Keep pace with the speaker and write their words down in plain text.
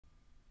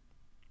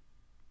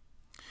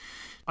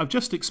I've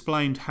just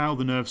explained how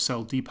the nerve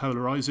cell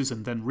depolarizes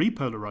and then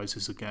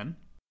repolarizes again.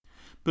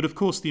 But of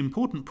course the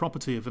important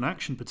property of an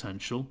action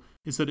potential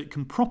is that it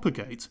can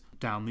propagate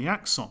down the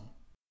axon.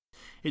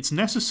 It's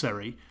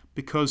necessary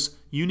because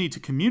you need to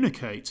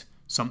communicate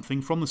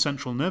something from the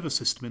central nervous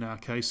system, in our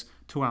case,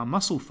 to our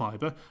muscle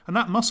fibre, and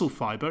that muscle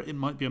fibre, it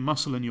might be a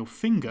muscle in your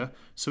finger,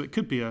 so it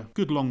could be a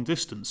good long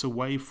distance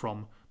away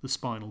from the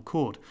spinal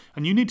cord.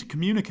 And you need to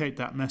communicate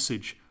that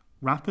message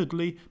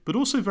rapidly, but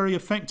also very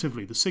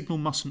effectively. The signal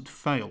mustn't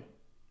fail.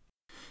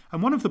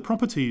 And one of the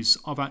properties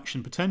of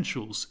action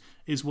potentials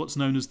is what's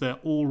known as their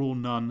all or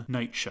none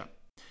nature.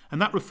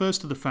 And that refers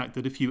to the fact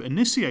that if you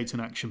initiate an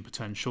action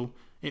potential,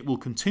 it will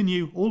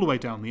continue all the way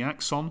down the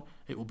axon,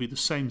 it will be the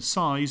same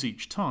size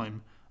each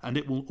time, and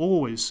it will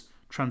always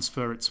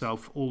transfer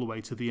itself all the way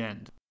to the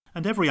end.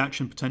 And every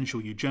action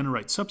potential you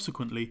generate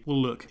subsequently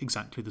will look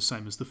exactly the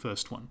same as the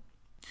first one.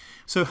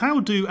 So how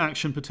do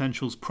action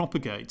potentials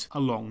propagate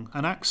along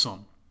an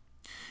axon?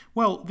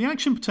 Well, the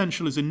action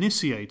potential is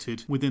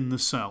initiated within the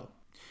cell.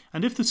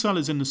 And if the cell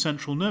is in the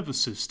central nervous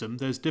system,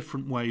 there's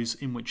different ways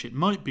in which it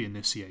might be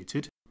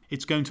initiated.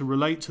 It's going to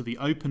relate to the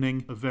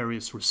opening of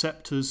various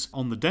receptors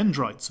on the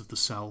dendrites of the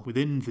cell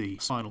within the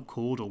spinal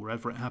cord or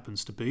wherever it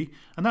happens to be,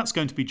 and that's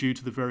going to be due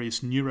to the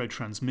various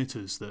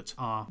neurotransmitters that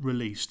are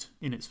released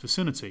in its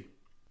vicinity.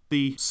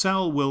 The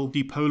cell will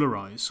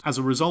depolarize as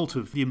a result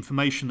of the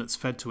information that's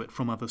fed to it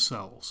from other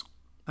cells.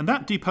 And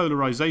that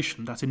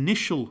depolarization, that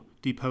initial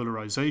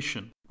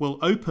depolarization, will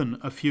open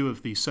a few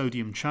of the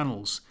sodium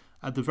channels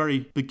at the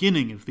very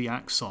beginning of the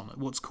axon, at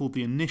what's called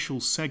the initial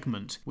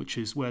segment, which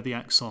is where the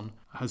axon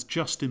has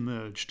just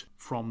emerged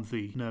from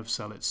the nerve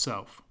cell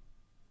itself.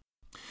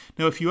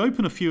 Now, if you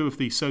open a few of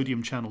the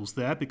sodium channels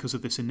there because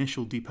of this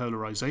initial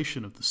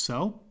depolarization of the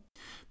cell,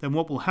 then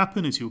what will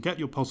happen is you'll get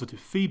your positive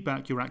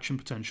feedback, your action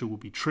potential will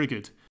be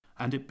triggered,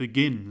 and it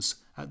begins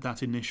at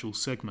that initial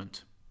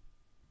segment.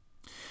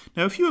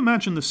 Now, if you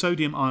imagine the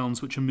sodium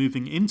ions which are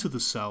moving into the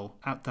cell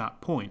at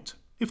that point,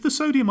 if the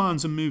sodium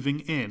ions are moving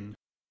in,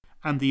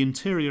 and the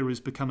interior is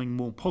becoming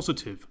more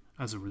positive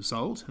as a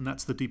result, and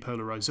that's the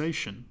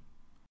depolarization,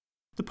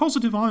 the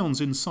positive ions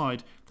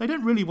inside, they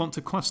don't really want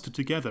to cluster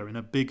together in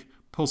a big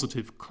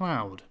positive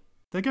cloud.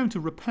 They're going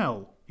to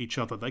repel each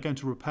other. They're going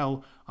to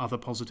repel other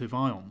positive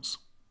ions.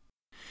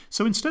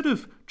 So instead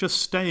of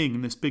just staying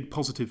in this big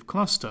positive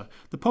cluster,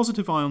 the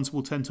positive ions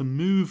will tend to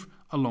move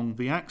along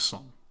the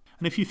axon.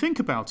 And if you think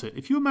about it,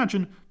 if you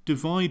imagine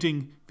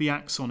dividing the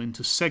axon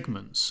into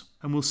segments,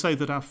 and we'll say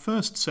that our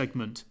first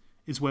segment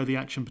is where the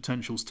action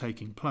potential is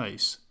taking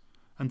place,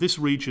 and this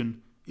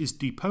region is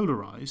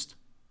depolarized,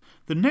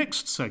 the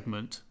next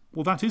segment,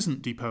 well, that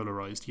isn't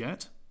depolarized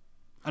yet,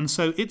 and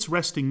so its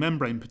resting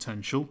membrane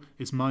potential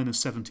is minus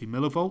 70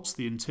 millivolts,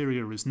 the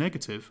interior is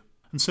negative,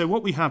 and so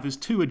what we have is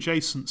two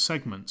adjacent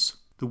segments.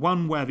 The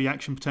one where the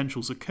action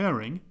potential is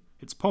occurring,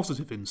 it's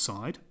positive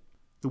inside.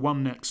 The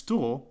one next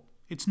door,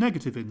 it's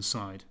negative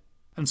inside.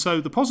 And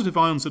so the positive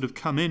ions that have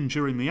come in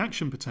during the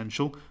action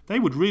potential, they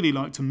would really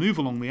like to move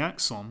along the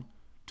axon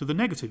to the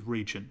negative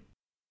region.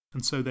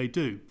 And so they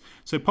do.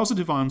 So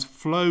positive ions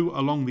flow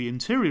along the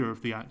interior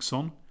of the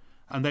axon,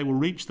 and they will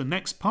reach the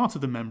next part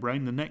of the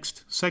membrane, the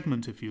next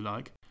segment if you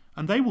like,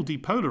 and they will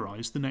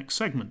depolarize the next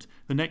segment.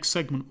 The next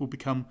segment will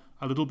become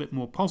a little bit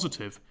more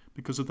positive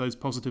because of those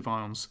positive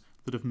ions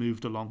that have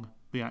moved along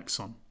the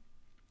axon.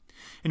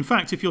 In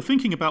fact, if you're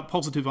thinking about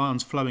positive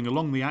ions flowing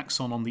along the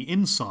axon on the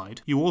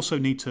inside, you also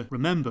need to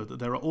remember that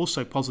there are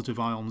also positive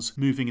ions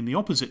moving in the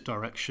opposite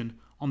direction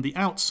on the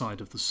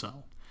outside of the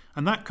cell.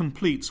 And that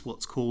completes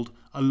what's called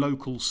a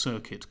local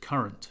circuit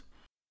current.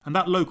 And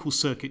that local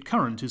circuit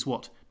current is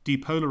what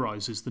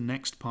depolarizes the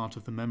next part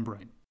of the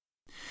membrane.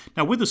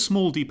 Now, with a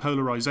small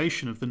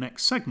depolarization of the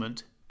next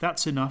segment,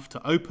 that's enough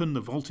to open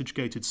the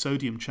voltage-gated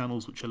sodium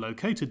channels which are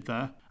located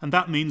there, and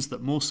that means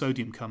that more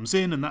sodium comes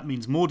in, and that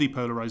means more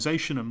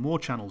depolarization and more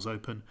channels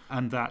open,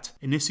 and that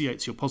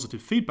initiates your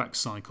positive feedback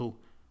cycle,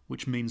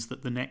 which means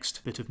that the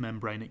next bit of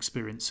membrane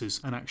experiences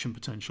an action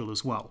potential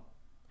as well.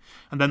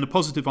 And then the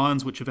positive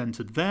ions which have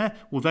entered there,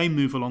 well, they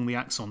move along the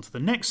axon to the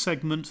next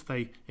segment,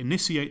 they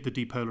initiate the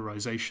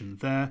depolarization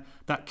there,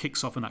 that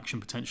kicks off an action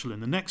potential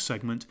in the next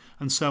segment,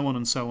 and so on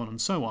and so on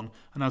and so on,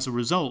 and as a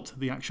result,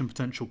 the action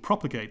potential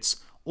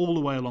propagates all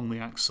the way along the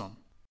axon.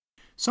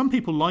 Some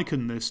people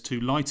liken this to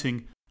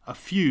lighting a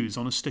fuse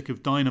on a stick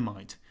of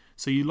dynamite.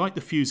 So you light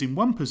the fuse in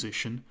one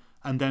position,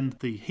 and then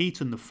the heat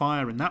and the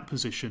fire in that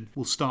position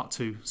will start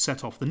to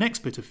set off the next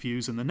bit of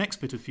fuse and the next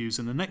bit of fuse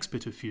and the next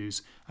bit of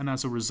fuse, and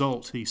as a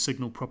result the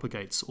signal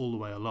propagates all the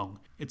way along.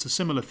 It's a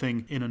similar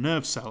thing in a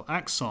nerve cell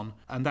axon,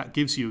 and that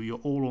gives you your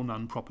all or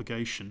none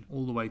propagation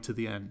all the way to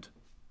the end.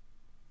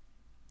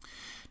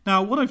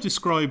 Now, what I've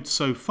described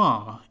so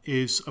far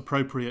is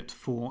appropriate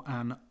for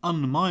an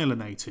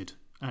unmyelinated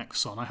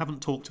axon. I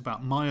haven't talked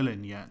about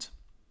myelin yet.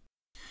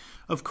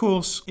 Of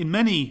course, in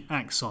many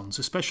axons,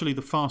 especially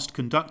the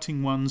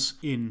fast-conducting ones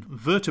in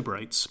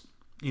vertebrates,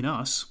 in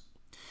us,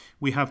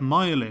 we have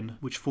myelin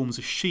which forms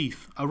a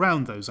sheath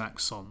around those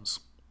axons.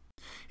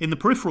 In the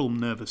peripheral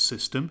nervous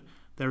system,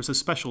 there is a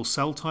special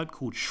cell type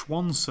called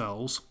Schwann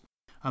cells,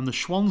 and the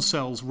Schwann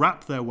cells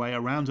wrap their way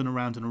around and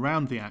around and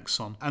around the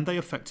axon, and they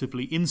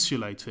effectively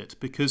insulate it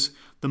because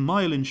the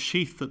myelin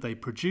sheath that they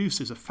produce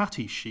is a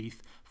fatty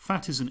sheath.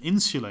 Fat is an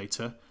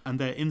insulator, and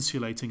they're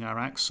insulating our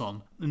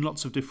axon in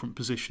lots of different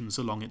positions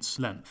along its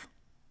length.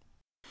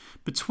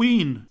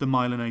 Between the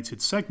myelinated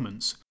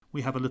segments,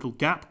 we have a little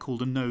gap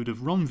called a node of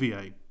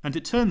Ranvier, and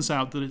it turns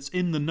out that it's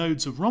in the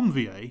nodes of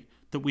Ranvier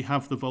that we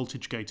have the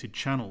voltage-gated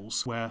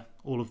channels where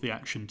all of the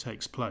action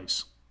takes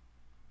place.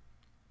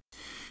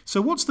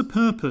 So what's the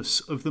purpose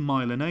of the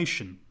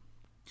myelination?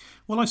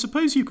 Well, I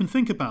suppose you can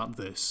think about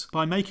this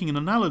by making an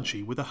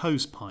analogy with a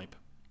hose pipe.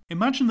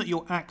 Imagine that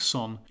your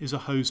axon is a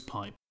hose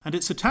pipe, and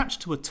it's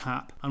attached to a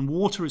tap, and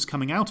water is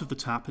coming out of the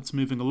tap, it's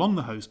moving along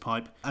the hose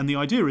pipe, and the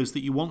idea is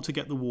that you want to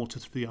get the water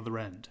to the other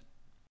end.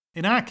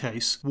 In our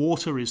case,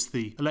 water is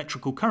the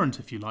electrical current,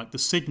 if you like, the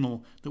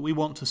signal that we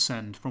want to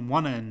send from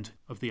one end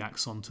of the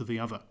axon to the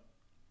other.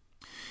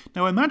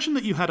 Now imagine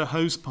that you had a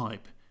hose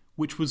pipe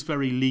which was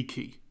very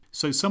leaky,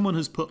 so someone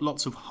has put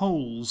lots of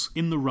holes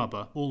in the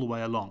rubber all the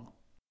way along.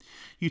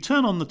 You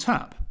turn on the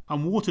tap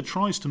and water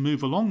tries to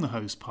move along the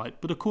hose pipe,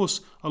 but of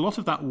course a lot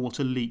of that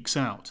water leaks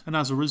out, and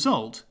as a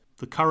result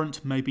the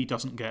current maybe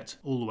doesn't get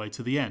all the way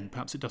to the end,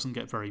 perhaps it doesn't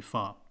get very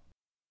far.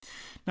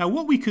 Now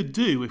what we could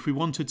do if we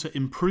wanted to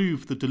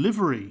improve the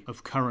delivery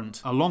of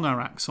current along our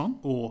axon,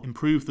 or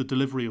improve the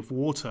delivery of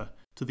water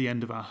to the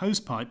end of our hose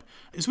pipe,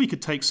 is we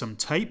could take some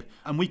tape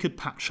and we could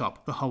patch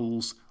up the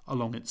holes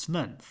along its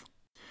length.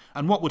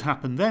 And what would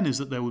happen then is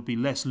that there would be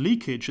less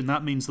leakage, and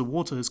that means the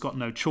water has got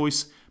no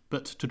choice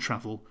but to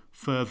travel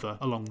further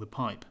along the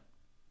pipe.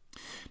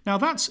 Now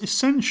that's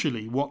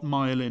essentially what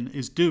myelin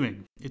is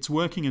doing. It's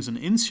working as an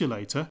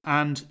insulator,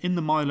 and in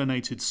the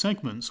myelinated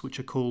segments, which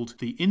are called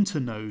the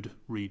internode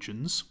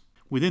regions,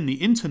 within the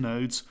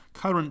internodes,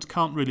 current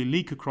can't really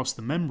leak across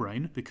the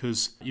membrane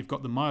because you've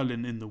got the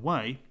myelin in the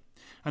way,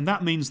 and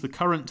that means the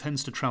current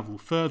tends to travel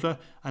further,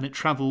 and it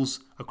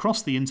travels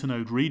across the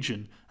internode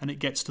region and it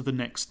gets to the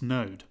next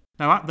node.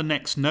 Now at the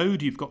next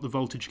node you've got the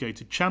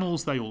voltage-gated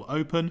channels, they all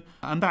open,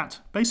 and that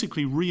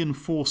basically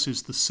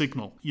reinforces the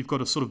signal. You've got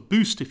a sort of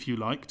boost, if you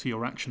like, to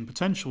your action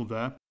potential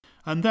there,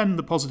 and then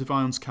the positive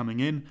ions coming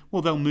in,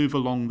 well, they'll move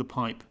along the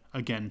pipe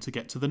again to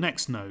get to the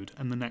next node,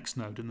 and the next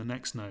node, and the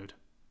next node.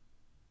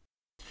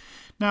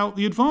 Now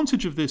the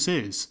advantage of this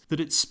is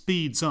that it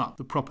speeds up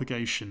the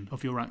propagation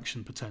of your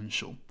action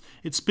potential.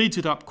 It speeds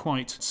it up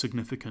quite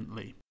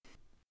significantly.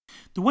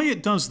 The way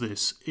it does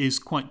this is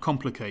quite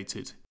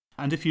complicated.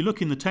 And if you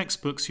look in the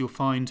textbooks, you'll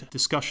find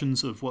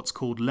discussions of what's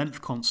called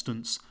length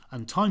constants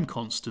and time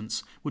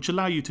constants, which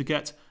allow you to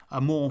get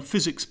a more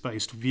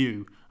physics-based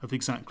view of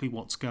exactly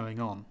what's going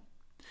on.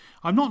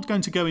 I'm not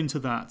going to go into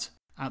that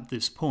at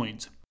this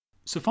point.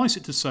 Suffice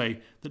it to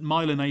say that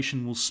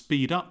myelination will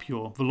speed up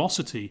your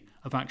velocity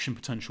of action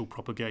potential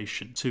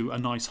propagation to a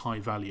nice high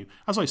value.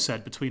 As I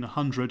said, between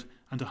 100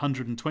 and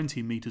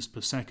 120 meters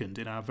per second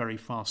in our very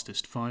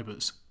fastest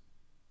fibers.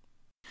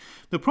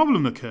 The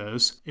problem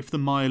occurs if the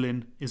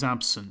myelin is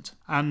absent,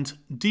 and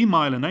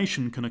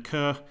demyelination can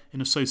occur in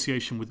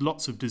association with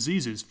lots of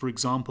diseases, for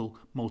example,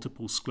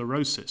 multiple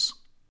sclerosis.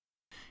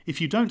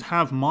 If you don't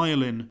have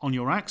myelin on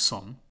your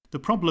axon, the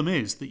problem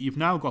is that you've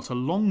now got a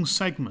long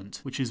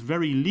segment which is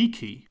very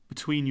leaky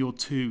between your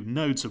two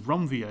nodes of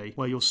Ranvier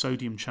where your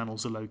sodium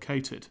channels are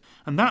located.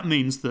 And that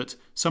means that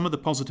some of the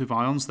positive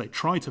ions, they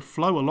try to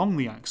flow along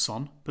the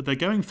axon, but they're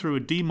going through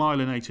a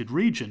demyelinated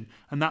region,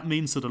 and that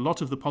means that a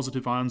lot of the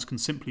positive ions can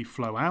simply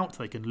flow out,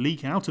 they can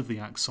leak out of the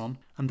axon,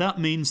 and that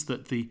means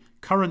that the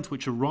current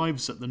which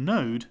arrives at the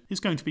node is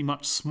going to be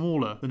much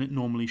smaller than it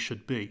normally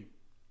should be.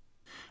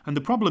 And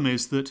the problem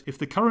is that if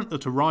the current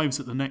that arrives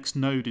at the next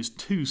node is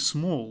too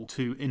small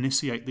to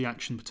initiate the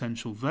action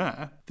potential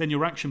there, then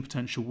your action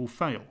potential will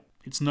fail.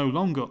 It's no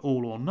longer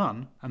all or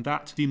none, and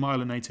that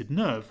demyelinated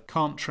nerve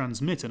can't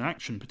transmit an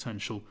action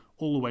potential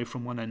all the way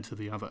from one end to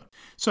the other.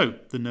 So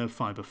the nerve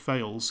fibre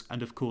fails,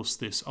 and of course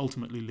this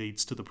ultimately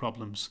leads to the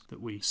problems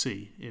that we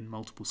see in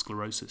multiple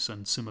sclerosis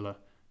and similar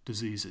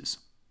diseases.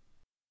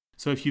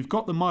 So if you've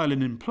got the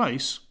myelin in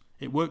place,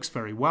 it works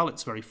very well,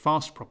 it's very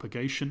fast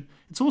propagation.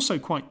 It's also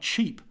quite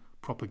cheap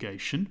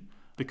propagation,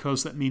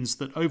 because that means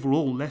that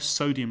overall less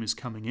sodium is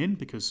coming in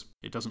because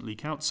it doesn't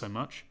leak out so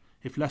much.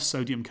 If less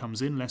sodium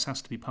comes in, less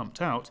has to be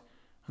pumped out,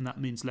 and that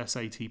means less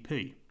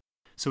ATP.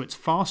 So it's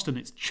fast and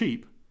it's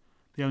cheap.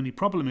 The only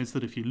problem is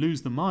that if you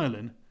lose the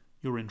myelin,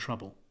 you're in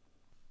trouble.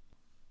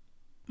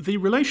 The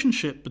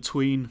relationship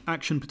between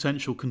action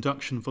potential,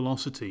 conduction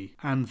velocity,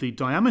 and the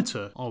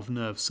diameter of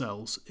nerve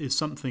cells is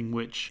something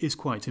which is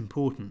quite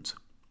important.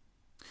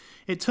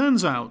 It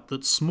turns out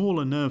that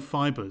smaller nerve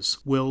fibres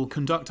will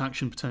conduct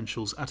action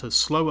potentials at a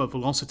slower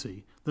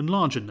velocity than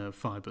larger nerve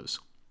fibres.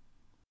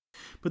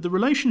 But the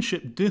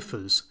relationship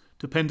differs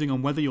depending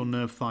on whether your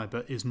nerve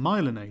fibre is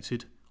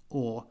myelinated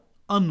or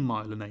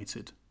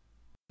unmyelinated.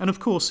 And of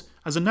course,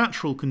 as a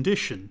natural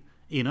condition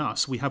in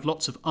us, we have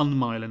lots of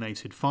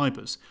unmyelinated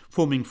fibres,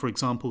 forming, for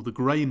example, the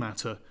grey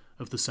matter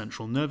of the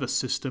central nervous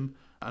system,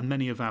 and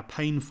many of our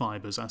pain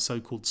fibres, our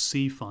so-called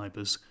C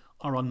fibres,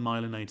 are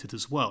unmyelinated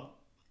as well.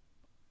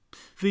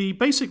 The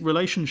basic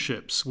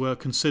relationships were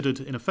considered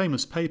in a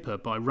famous paper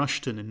by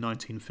Rushton in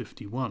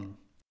 1951.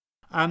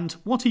 And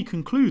what he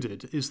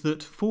concluded is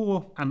that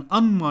for an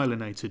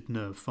unmyelinated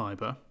nerve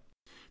fibre,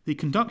 the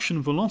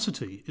conduction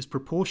velocity is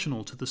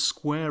proportional to the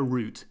square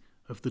root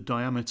of the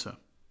diameter.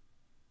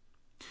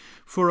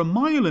 For a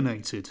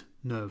myelinated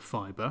nerve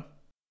fibre,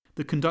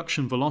 the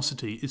conduction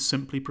velocity is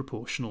simply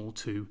proportional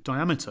to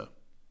diameter.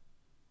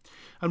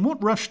 And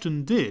what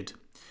Rushton did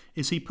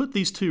is he put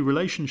these two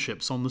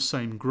relationships on the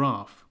same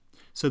graph.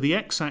 So the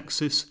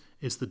x-axis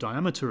is the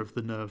diameter of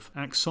the nerve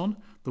axon,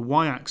 the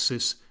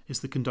y-axis is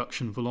the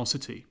conduction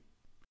velocity.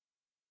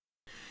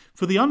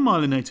 For the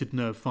unmyelinated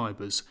nerve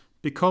fibres,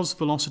 because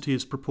velocity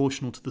is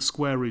proportional to the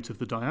square root of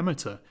the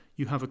diameter,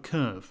 you have a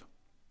curve.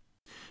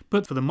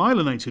 But for the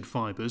myelinated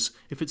fibres,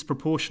 if it's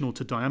proportional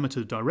to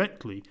diameter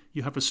directly,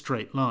 you have a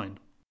straight line.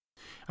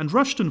 And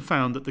Rushton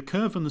found that the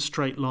curve and the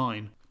straight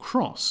line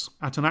cross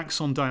at an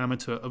axon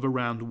diameter of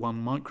around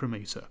 1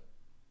 micrometre.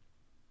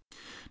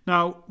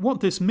 Now,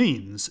 what this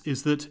means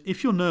is that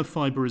if your nerve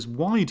fibre is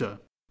wider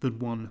than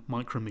 1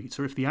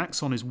 micrometre, if the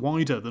axon is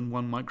wider than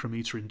 1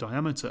 micrometre in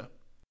diameter,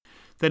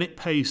 then it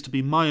pays to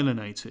be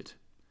myelinated.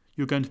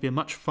 You're going to be a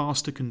much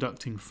faster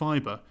conducting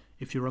fibre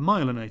if you're a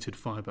myelinated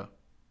fibre.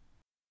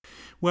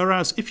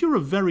 Whereas if you're a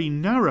very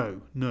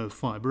narrow nerve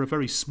fibre, a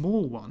very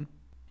small one,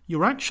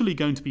 you're actually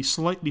going to be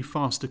slightly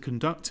faster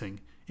conducting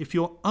if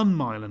you're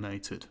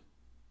unmyelinated.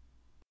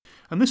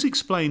 And this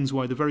explains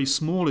why the very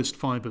smallest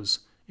fibres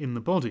in the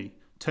body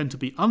tend to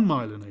be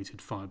unmyelinated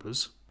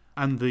fibres,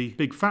 and the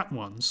big fat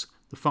ones,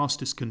 the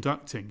fastest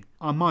conducting,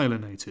 are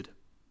myelinated.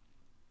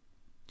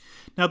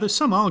 Now there's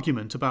some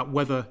argument about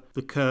whether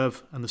the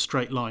curve and the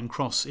straight line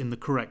cross in the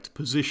correct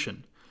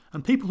position,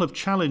 and people have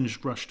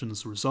challenged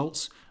Rushton's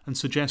results and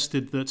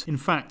suggested that, in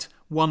fact,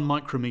 1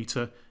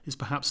 micrometre is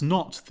perhaps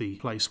not the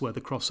place where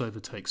the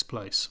crossover takes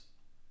place.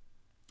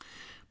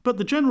 But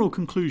the general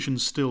conclusion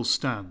still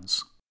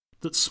stands,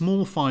 that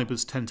small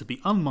fibres tend to be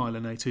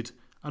unmyelinated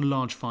and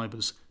large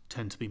fibres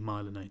tend to be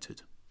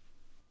myelinated.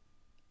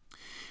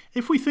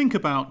 If we think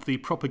about the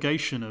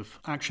propagation of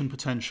action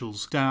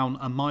potentials down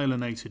a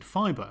myelinated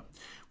fibre,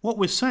 what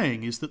we're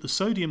saying is that the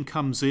sodium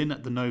comes in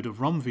at the node of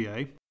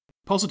Ranvier,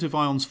 positive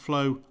ions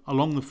flow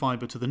along the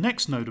fibre to the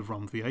next node of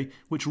Ranvier,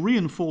 which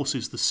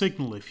reinforces the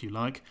signal, if you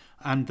like,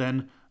 and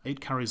then it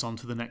carries on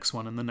to the next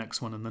one and the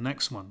next one and the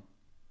next one.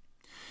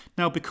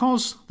 Now,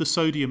 because the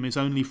sodium is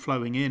only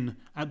flowing in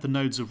at the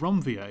nodes of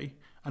Ranvier,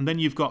 and then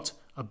you've got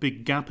a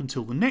big gap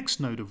until the next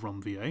node of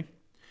Ranvier,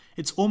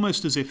 it's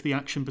almost as if the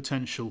action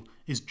potential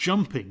is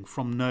jumping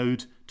from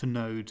node to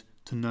node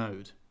to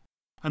node.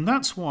 And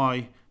that's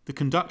why the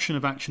conduction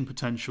of action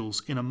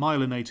potentials in a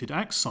myelinated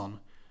axon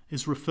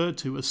is referred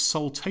to as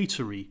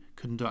saltatory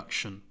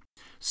conduction.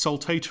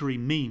 Saltatory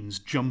means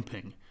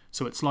jumping,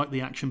 so it's like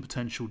the action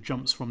potential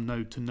jumps from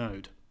node to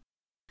node.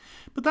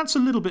 But that's a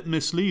little bit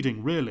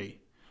misleading,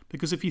 really,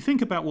 because if you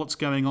think about what's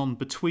going on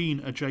between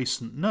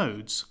adjacent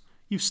nodes,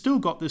 you've still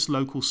got this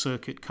local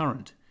circuit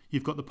current.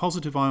 You've got the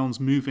positive ions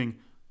moving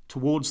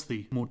towards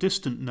the more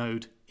distant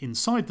node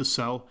inside the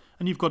cell,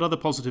 and you've got other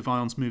positive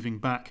ions moving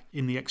back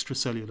in the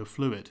extracellular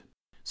fluid.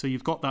 So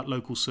you've got that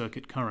local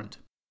circuit current.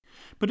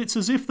 But it's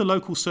as if the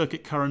local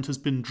circuit current has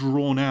been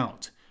drawn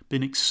out,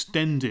 been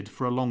extended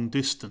for a long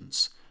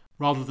distance,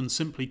 rather than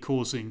simply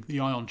causing the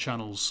ion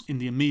channels in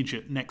the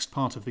immediate next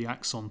part of the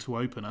axon to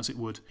open as it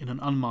would in an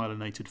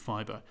unmyelinated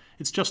fibre.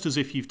 It's just as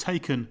if you've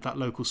taken that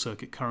local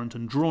circuit current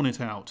and drawn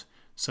it out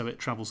so it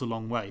travels a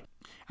long way.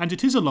 And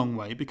it is a long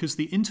way because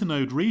the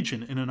internode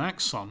region in an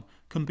axon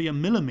can be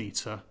 1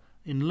 millimetre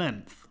in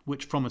length,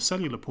 which from a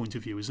cellular point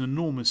of view is an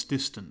enormous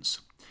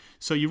distance.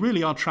 So you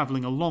really are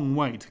travelling a long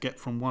way to get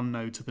from one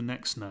node to the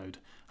next node.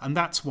 And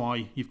that's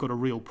why you've got a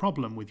real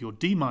problem with your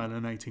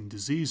demyelinating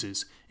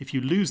diseases. If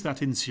you lose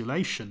that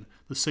insulation,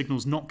 the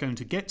signal's not going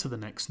to get to the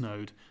next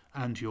node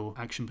and your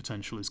action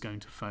potential is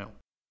going to fail.